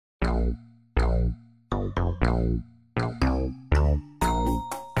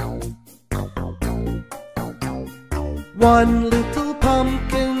One little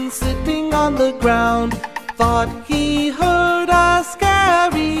pumpkin sitting on the ground thought he heard a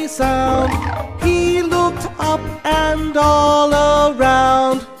scary sound. He looked up and all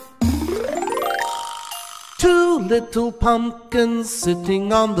around. Two little pumpkins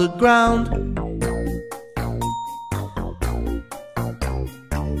sitting on the ground.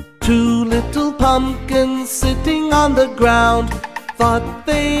 Two little pumpkins sitting on the ground thought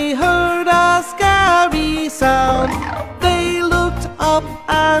they heard a scary sound. They looked up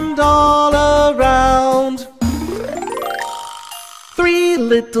and all around. Three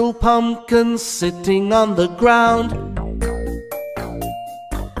little pumpkins sitting on the ground.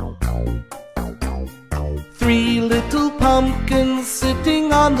 Three little pumpkins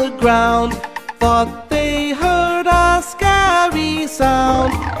sitting on the ground thought they heard a scary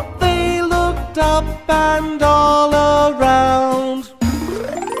sound. They looked up and all around.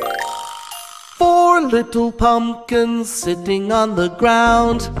 Four little pumpkins sitting on the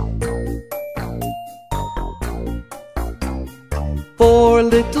ground. Four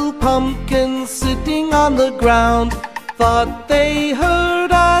little pumpkins sitting on the ground thought they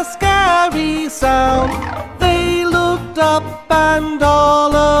heard a scary sound. They looked up and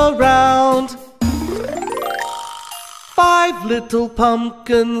all around. Five little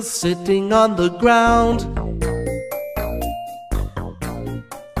pumpkins sitting on the ground.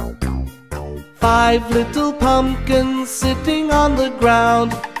 Five little pumpkins sitting on the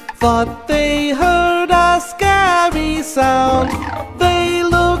ground thought they heard a scary sound. They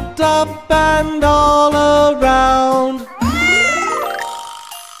looked up and all around.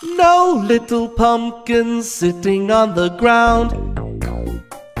 No little pumpkins sitting on the ground.